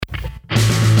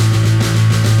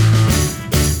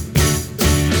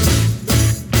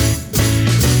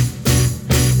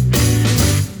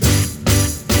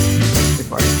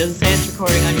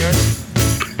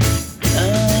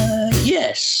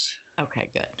Okay,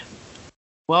 good.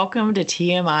 Welcome to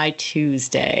TMI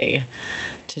Tuesday.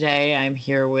 Today I'm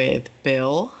here with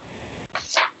Bill.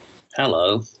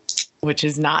 Hello. Which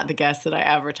is not the guest that I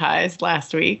advertised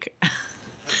last week.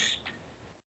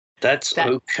 That's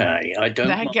okay.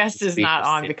 That guest is not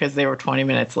on because they were 20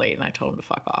 minutes late and I told them to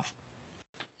fuck off.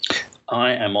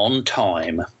 I am on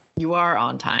time. You are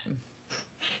on time.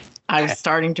 I was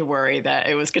starting to worry that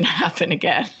it was going to happen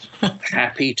again.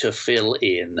 Happy to fill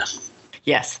in.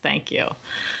 Yes, thank you.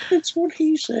 That's what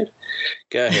he said.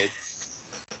 Go ahead.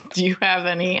 Do you have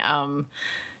any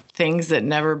things that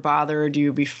never bothered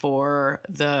you before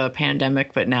the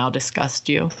pandemic but now disgust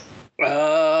you?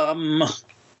 I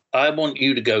want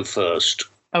you to go first.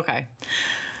 Okay.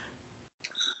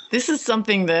 This is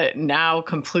something that now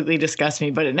completely disgusts me,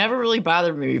 but it never really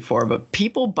bothered me before. But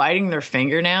people biting their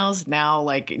fingernails now,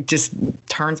 like, just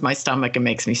turns my stomach and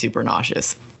makes me super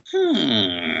nauseous.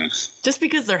 Just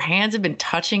because their hands have been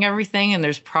touching everything and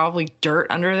there's probably dirt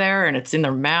under there and it's in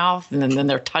their mouth and then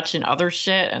they're touching other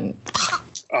shit. And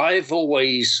I've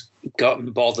always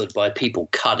gotten bothered by people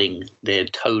cutting their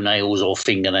toenails or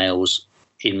fingernails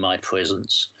in my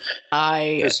presence.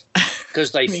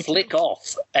 Because they flick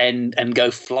off and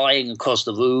go flying across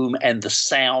the room and the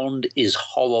sound is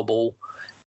horrible.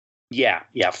 Yeah,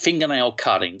 fingernail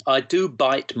cutting. I do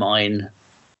bite mine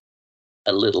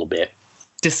a little bit.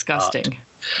 Disgusting.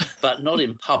 But not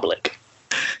in public.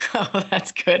 Oh,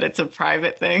 that's good. It's a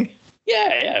private thing.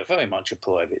 Yeah, very much a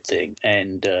private thing.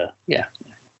 And, yeah.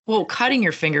 Well, cutting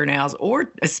your fingernails,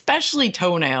 or especially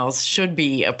toenails, should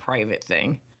be a private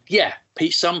thing. Yeah,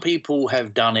 some people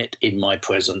have done it in my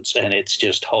presence, and it's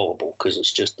just horrible because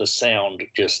it's just the sound,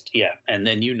 and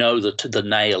then you know that the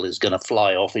nail is going to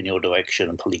fly off in your direction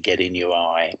and probably get in your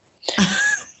eye.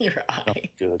 Your eye.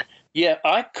 Not good. Yeah,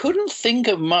 I couldn't think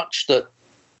of much that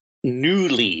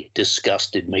newly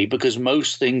disgusted me because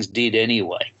most things did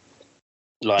anyway,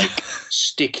 like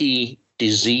sticky,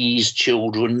 diseased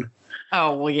children.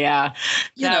 Oh, well, yeah.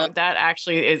 That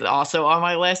actually is also on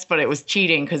my list, but it was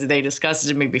cheating because they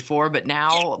disgusted me before. But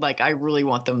now, like, I really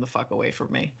want them to fuck away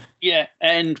from me. Yeah,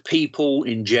 and people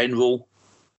in general,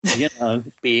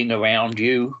 being around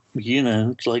you,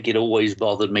 it's like it always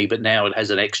bothered me, but now it has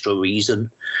an extra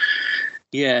reason.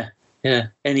 Yeah,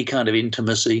 any kind of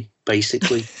intimacy,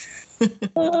 basically.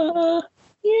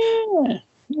 Yeah.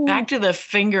 Back to the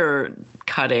fingernail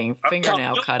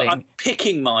cutting. I'm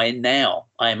picking mine now.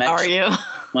 Are you?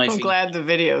 I'm glad the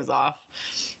video's off.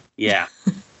 Yeah.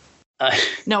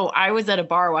 No, I was at a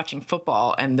bar watching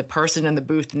football, and the person in the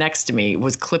booth next to me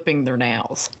was clipping their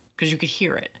nails because you could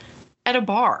hear it at a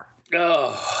bar.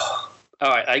 Oh, all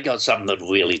right. I got something that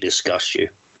really disgusts you.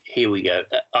 Here we go.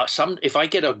 If I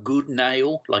get a good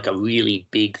nail, like a really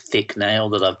big, thick nail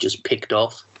that I've just picked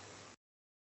off,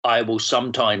 I will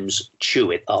sometimes chew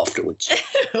it afterwards.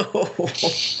 You're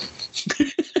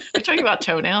talking about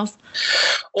toenails?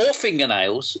 Or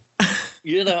fingernails.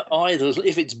 Either.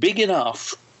 If it's big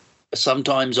enough,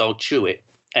 sometimes I'll chew it.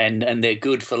 And they're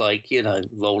good for,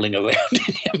 rolling around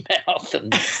in your mouth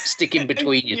and sticking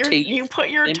between your teeth. You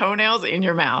put your toenails in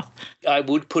your mouth? I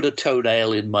would put a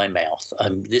toenail in my mouth.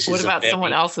 What about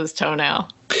someone else's toenail?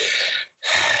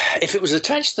 If it was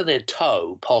attached to their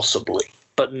toe, possibly,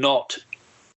 but not...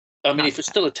 if it's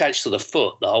still attached to the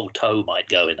foot, the whole toe might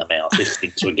go in the mouth if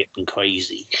things were getting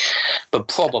crazy. But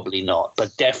probably not.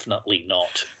 But definitely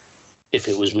not if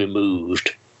it was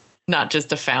removed. Not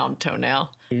just a found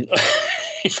toenail.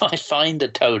 If I find a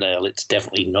toenail, it's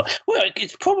definitely not. Well,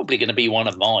 it's probably going to be one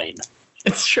of mine.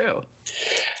 It's true.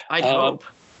 I hope.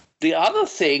 The other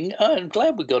thing, I'm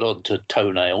glad we got on to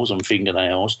toenails and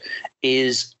fingernails,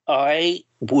 is I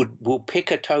will pick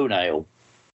a toenail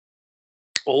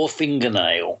or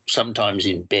fingernail sometimes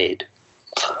in bed.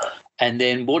 And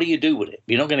then what do you do with it?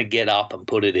 You're not going to get up and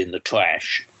put it in the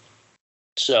trash.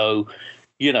 So,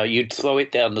 you'd throw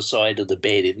it down the side of the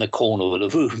bed in the corner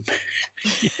of the room.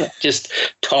 Just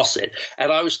toss it.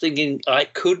 And I was thinking I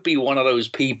could be one of those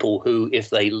people who, if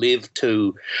they live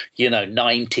to,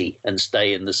 90 and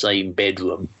stay in the same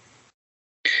bedroom,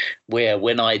 where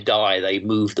when I die, they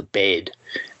move the bed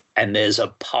and there's a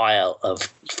pile of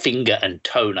finger and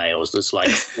toenails that's like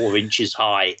 4 inches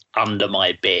high under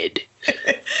my bed.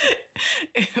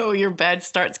 Oh, your bed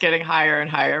starts getting higher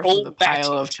and higher from the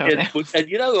pile of toenails. And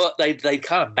you know what? They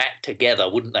kind of mat together,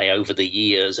 wouldn't they, over the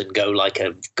years and go like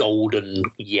a golden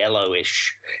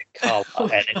yellowish color,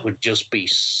 and it would just be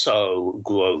so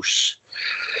gross.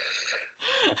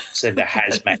 I'd send a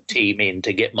hazmat team in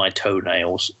to get my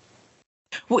toenails.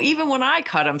 Well, even when I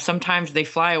cut them, sometimes they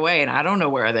fly away and I don't know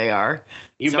where they are.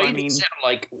 You made it sound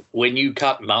like when you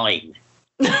cut mine.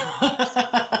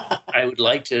 I would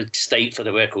like to state for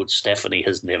the record, Stephanie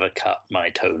has never cut my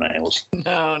toenails.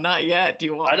 No, not yet. Do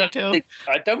you want me to?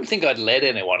 I don't think I'd let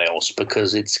anyone else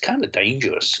because it's kind of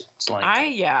dangerous. It's like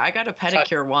I got a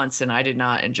pedicure once and I did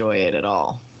not enjoy it at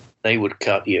all. They would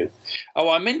cut you. Oh,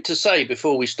 I meant to say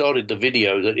before we started the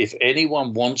video that if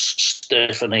anyone wants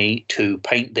Stephanie to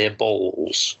paint their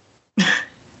balls,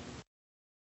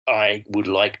 I would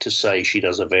like to say she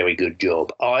does a very good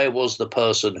job. I was the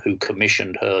person who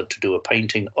commissioned her to do a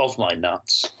painting of my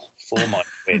nuts for my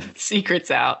friend. Secret's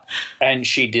out. And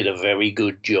she did a very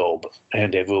good job,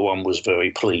 and everyone was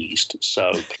very pleased.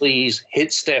 So please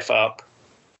hit Steph up.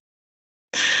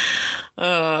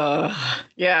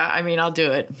 Yeah, I mean, I'll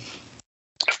do it.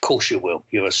 Of course you will.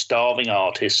 You're a starving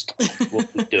artist.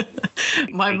 What we do.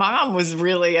 My mom was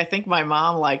I think my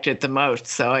mom liked it the most,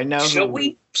 so I know. Shall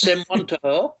we send one to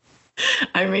her?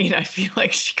 I mean, I feel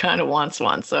like she kind of wants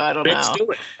one, so I don't know. Let's do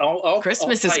it.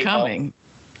 Christmas is coming.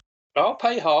 I'll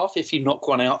pay half if you knock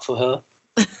one out for her.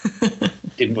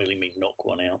 Didn't really mean knock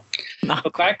one out.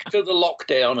 But back to the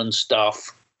lockdown and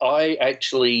stuff. I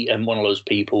actually am one of those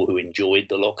people who enjoyed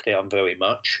the lockdown very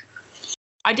much.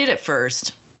 I did it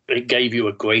first. It gave you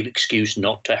a great excuse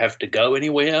not to have to go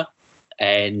anywhere,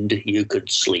 and you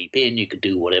could sleep in, you could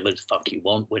do whatever the fuck you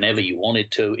want, whenever you wanted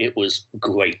to. It was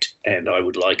great, and I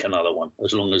would like another one,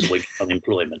 as long as we get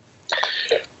unemployment.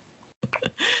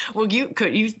 Well,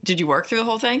 did you work through the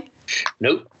whole thing?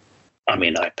 Nope. I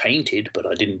mean, I painted, but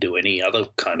I didn't do any other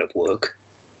kind of work.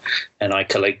 And I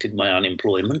collected my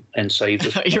unemployment and saved.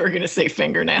 I thought you were going to say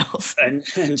fingernails. and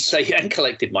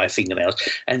collected my fingernails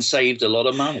and saved a lot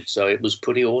of money. So it was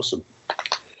pretty awesome.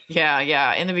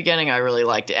 Yeah. In the beginning, I really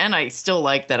liked it, and I still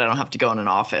like that I don't have to go in an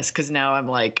office because now I'm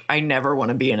like, I never want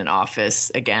to be in an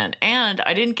office again, and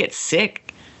I didn't get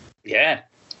sick. Yeah,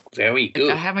 very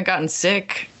good. I haven't gotten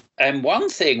sick. And one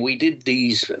thing, we did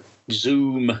these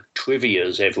Zoom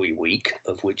trivias every week,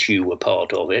 of which you were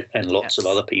part of it, and lots of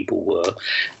other people were.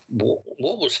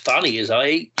 What was funny is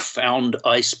I found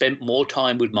I spent more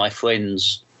time with my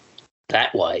friends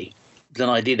that way than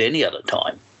I did any other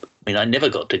time. I mean, I never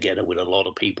got together with a lot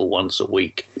of people once a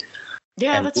week.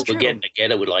 Yeah, and that's true. We were getting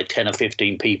together with like 10 or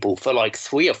 15 people for like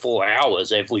 3 or 4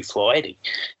 hours every Friday.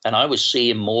 And I was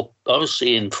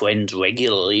seeing friends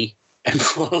regularly and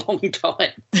for a long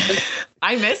time.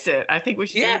 I miss it. I think we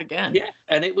should do it again. Yeah,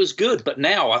 and it was good. But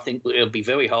now I think it'll be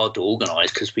very hard to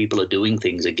organize because people are doing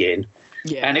things again.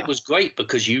 Yeah. And it was great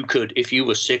because you could, if you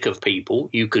were sick of people,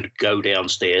 you could go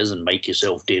downstairs and make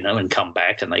yourself dinner and come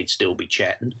back and they'd still be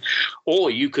chatting. Or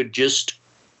you could just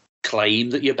claim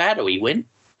that your battery went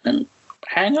and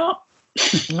hang up.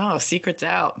 No, secret's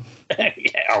out. Yeah,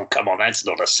 oh, come on, that's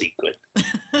not a secret.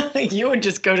 You would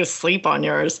just go to sleep on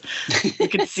yours. You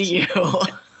could see you.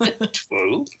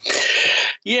 True.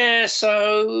 Yeah,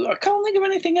 so I can't think of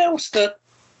anything else that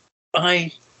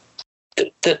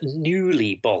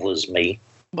newly bothers me.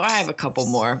 Well, I have a couple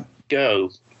more. Go.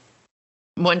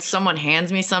 When someone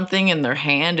hands me something and their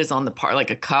hand is on the part, like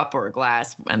a cup or a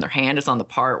glass, and their hand is on the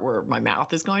part where my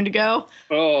mouth is going to go.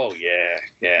 Oh, yeah.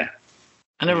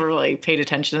 I never really paid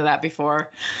attention to that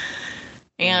before.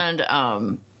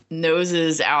 And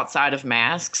noses outside of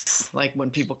masks, like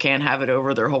when people can't have it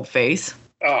over their whole face.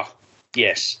 Oh,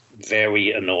 yes.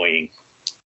 Very annoying.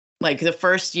 Like the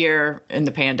first year in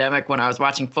the pandemic when I was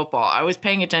watching football, I was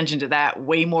paying attention to that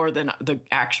way more than the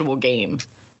actual game.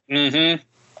 Mm-hmm.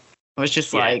 I was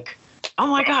just like, oh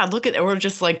my God, look at it. Or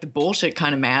just like the bullshit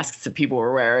kind of masks that people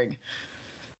were wearing.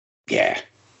 Yeah.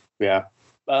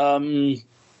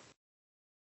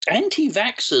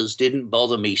 Anti-vaxxers didn't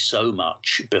bother me so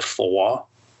much before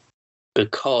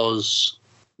because,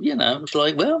 it's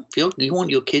like, well, if you want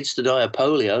your kids to die of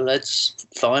polio, that's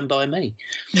fine by me.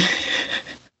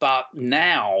 But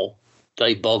now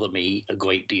they bother me a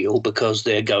great deal because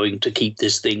they're going to keep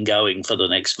this thing going for the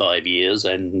next 5 years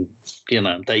and,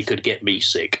 they could get me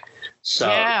sick. So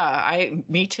yeah,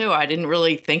 me too. I didn't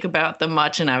really think about them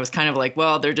much, and I was kind of like,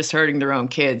 well, they're just hurting their own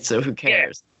kids, so who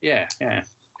cares? Yeah,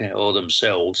 or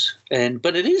themselves.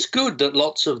 But it is good that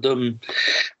lots of them,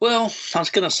 well, I was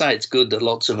going to say it's good that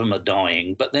lots of them are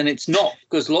dying, but then it's not,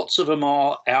 because lots of them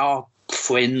are our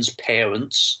friends'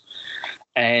 parents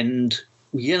and,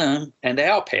 and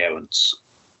our parents.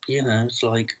 It's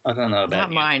like, I don't know about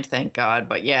not mine, thank God,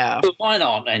 but yeah. But mine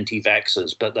aren't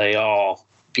anti-vaxxers, but they are,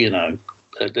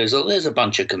 there's a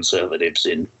bunch of conservatives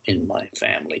in my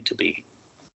family, to be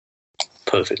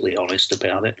perfectly honest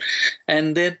about it.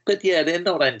 And they're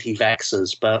not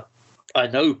anti-vaxxers, but I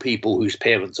know people whose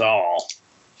parents are,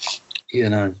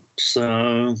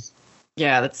 so.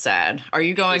 Yeah, that's sad. Are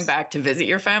you going back to visit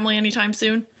your family anytime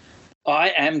soon? I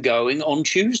am going on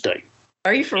Tuesday.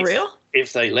 Are you for real?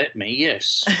 If they let me,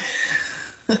 yes.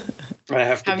 I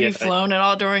have to Have you flown at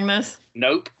all during this?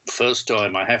 Nope. First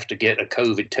time. I have to get a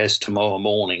COVID test tomorrow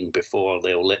morning before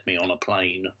they'll let me on a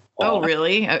plane. Oh,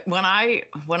 really? When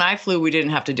I flew, we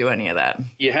didn't have to do any of that.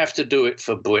 You have to do it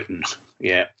for Britain.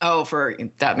 Yeah. Oh,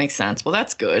 that makes sense. Well,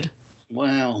 that's good.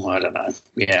 Well, I don't know.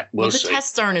 Yeah. Well, the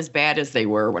tests aren't as bad as they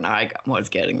were when I was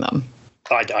getting them.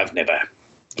 I've never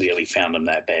really found them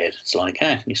that bad. It's like,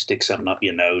 you stick something up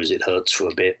your nose, it hurts for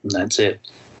a bit, and that's it.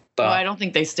 But I don't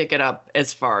think they stick it up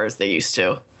as far as they used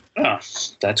to. Oh,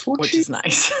 that's which is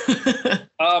nice.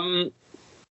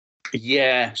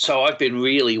 Yeah. So I've been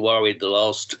really worried the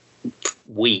last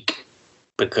week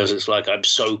because it's like I'm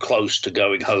so close to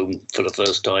going home for the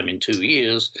first time in 2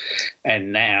 years,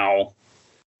 and now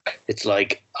it's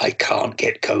like I can't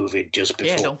get COVID just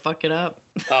before. Yeah, don't fuck it up.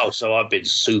 So I've been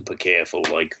super careful,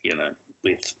 like,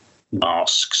 with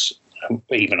masks,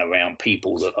 even around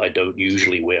people that I don't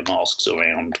usually wear masks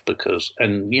around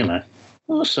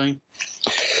we'll see.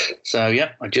 So,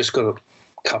 yeah, I just got a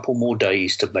couple more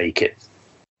days to make it.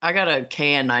 I got a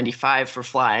KN95 for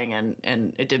flying,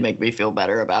 and it did make me feel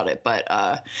better about it. But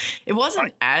it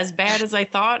wasn't as bad as I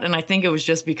thought, and I think it was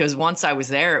just because once I was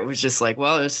there, it was just like,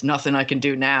 well, there's nothing I can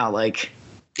do now. Like,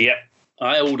 yeah,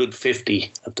 I ordered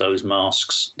 50 of those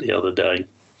masks the other day,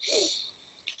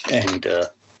 and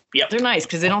they're nice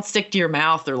because they don't stick to your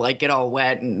mouth or like get all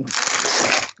wet and.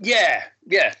 Yeah,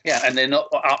 and they're not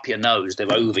up your nose;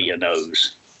 they're over your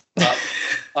nose. But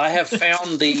I have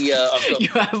found you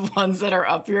have ones that are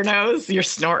up your nose. You're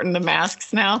snorting the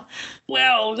masks now.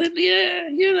 Well, yeah,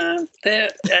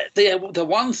 the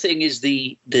one thing is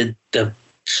the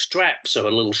straps are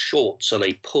a little short, so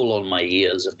they pull on my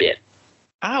ears a bit.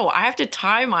 Oh, I have to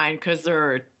tie mine because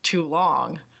they're too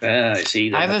long. I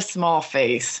see. I have a small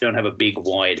face. You don't have a big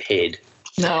wide head.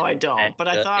 No, I don't. But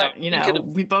I thought,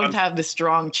 we both have the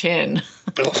strong chin.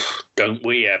 Don't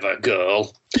we ever,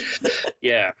 girl?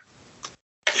 Yeah.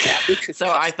 So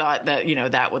I thought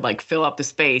that, that would like fill up the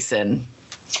space and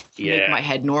make my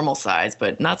head normal size,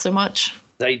 but not so much.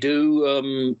 They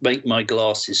do make my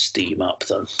glasses steam up,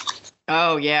 though.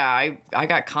 Oh, yeah. I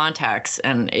got contacts,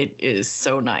 and it is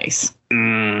so nice.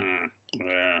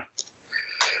 Yeah.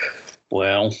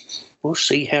 Well, we'll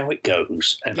see how it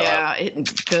goes. And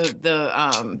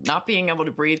the not being able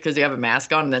to breathe because you have a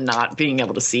mask on and then not being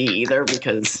able to see either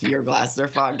because your glasses are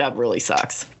fogged up really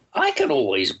sucks. I can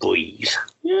always breathe.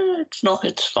 Yeah,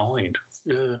 it's fine.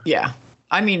 Yeah. Yeah.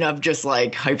 I mean, of just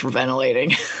like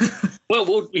hyperventilating.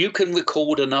 Well, you can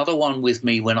record another one with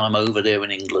me when I'm over there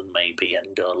in England, maybe,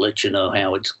 and I'll let you know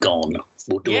how it's gone.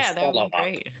 We'll do a follow-up. That would be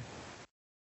great.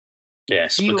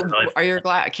 Yes.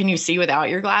 Can you see without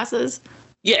your glasses?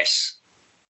 Yes.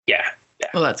 Yeah.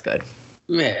 Well, that's good.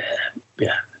 Yeah.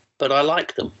 But I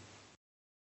like them.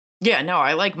 Yeah, no,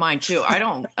 I like mine too. I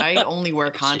only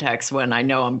wear contacts when I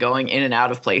know I'm going in and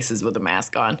out of places with a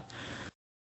mask on.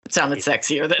 It sounded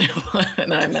sexier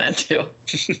than I meant to.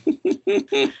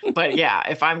 But yeah,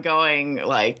 if I'm going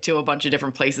like to a bunch of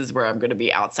different places where I'm going to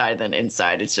be outside than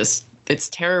inside, it's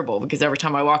terrible because every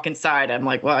time I walk inside, I'm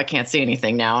like, well, I can't see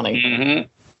anything now. And I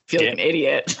feel like an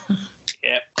idiot.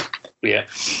 Yeah.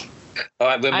 All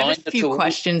right, I have a few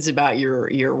questions about your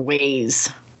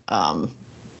Waze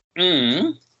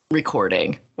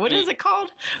recording. What is it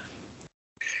called?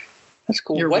 That's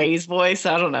called your Waze voice?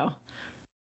 I don't know.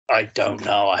 I don't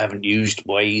know. I haven't used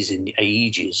Waze in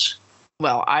ages.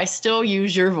 Well, I still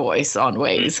use your voice on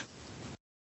Waze,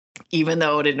 even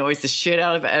though it annoys the shit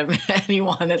out of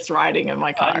anyone that's riding in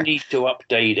my car. I need to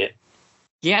update it.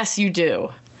 Yes, you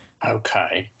do.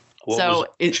 Okay.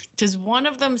 Does one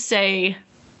of them say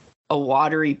a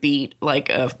watery beet like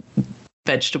a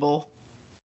vegetable?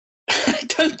 I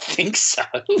don't think so.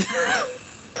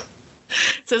 It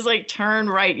says like turn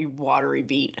right, you watery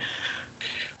beet.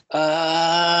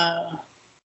 No.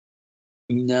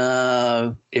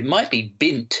 It might be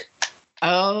bint.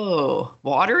 Oh,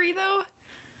 watery though?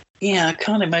 Yeah, I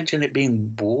can't imagine it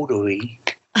being watery.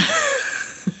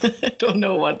 I don't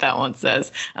know what that one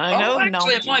says.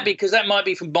 Actually, it might be because that might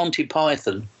be from Monty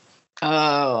Python.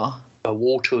 Oh. A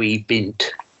watery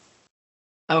bint.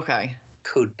 Okay.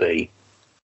 Could be.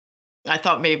 I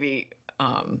thought maybe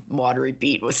watery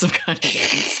beet was some kind of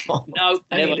insult. No,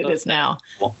 never. It is now.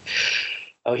 Oh,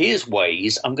 here's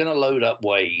Waze. I'm going to load up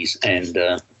Waze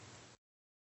and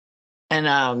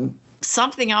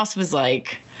something else was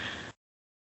like,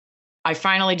 I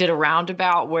finally did a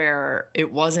roundabout where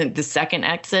it wasn't the second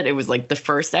exit. It was like the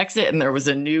first exit. And there was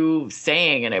a new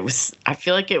saying. And I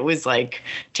feel like it was like,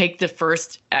 take the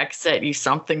first exit, you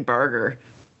something burger.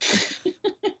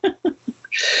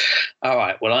 All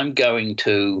right. Well, I'm going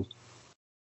to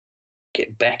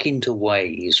get back into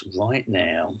Waze right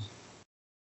now.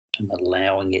 I'm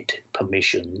allowing it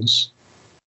permissions.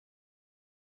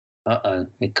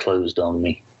 It closed on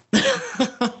me.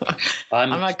 I'm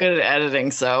not good at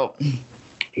editing, so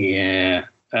yeah.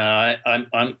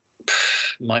 I'm.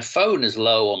 My phone is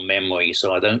low on memory,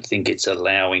 so I don't think it's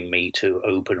allowing me to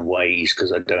open Waze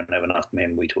because I don't have enough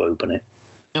memory to open it.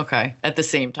 Okay. At the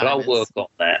same time, but I'll work on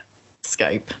that.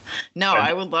 Skype. No,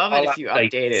 I would love it if you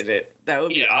updated it. That would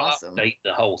be awesome. I'll update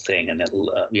the whole thing, and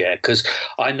it'll because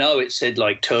I know it said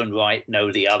like turn right,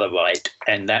 no the other right,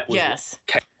 and that was what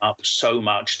came up so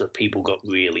much that people got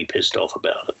really pissed off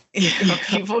about it. Yeah,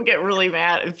 people get really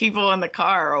mad, and people in the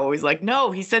car are always like, "No,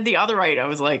 he said the other right." I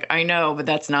was like, "I know, but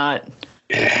that's not."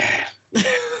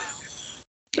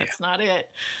 That's not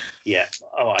it. Yeah.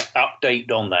 All right. Update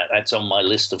on that. That's on my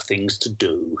list of things to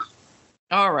do.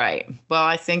 All right. Well,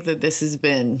 I think that this has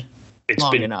been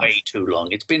enough. Way too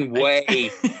long. It's been way.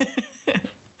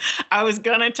 I was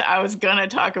gonna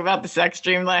talk about the sex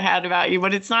dream that I had about you,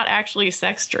 but it's not actually a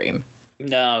sex dream.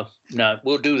 No.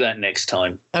 We'll do that next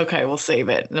time. Okay, we'll save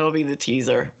it. It'll be the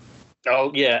teaser.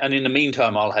 Oh yeah, and in the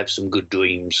meantime, I'll have some good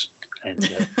dreams. And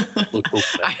we'll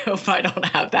talk about I hope I don't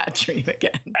have that dream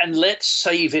again. And let's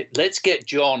save it. Let's get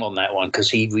John on that one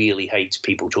because he really hates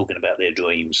people talking about their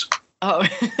dreams. Oh,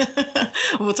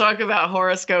 we'll talk about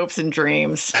horoscopes and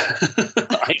dreams.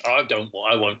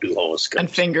 I won't do horoscopes. And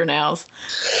fingernails.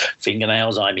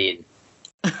 Fingernails, I'm in.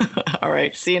 All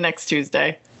right. See you next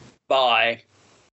Tuesday. Bye.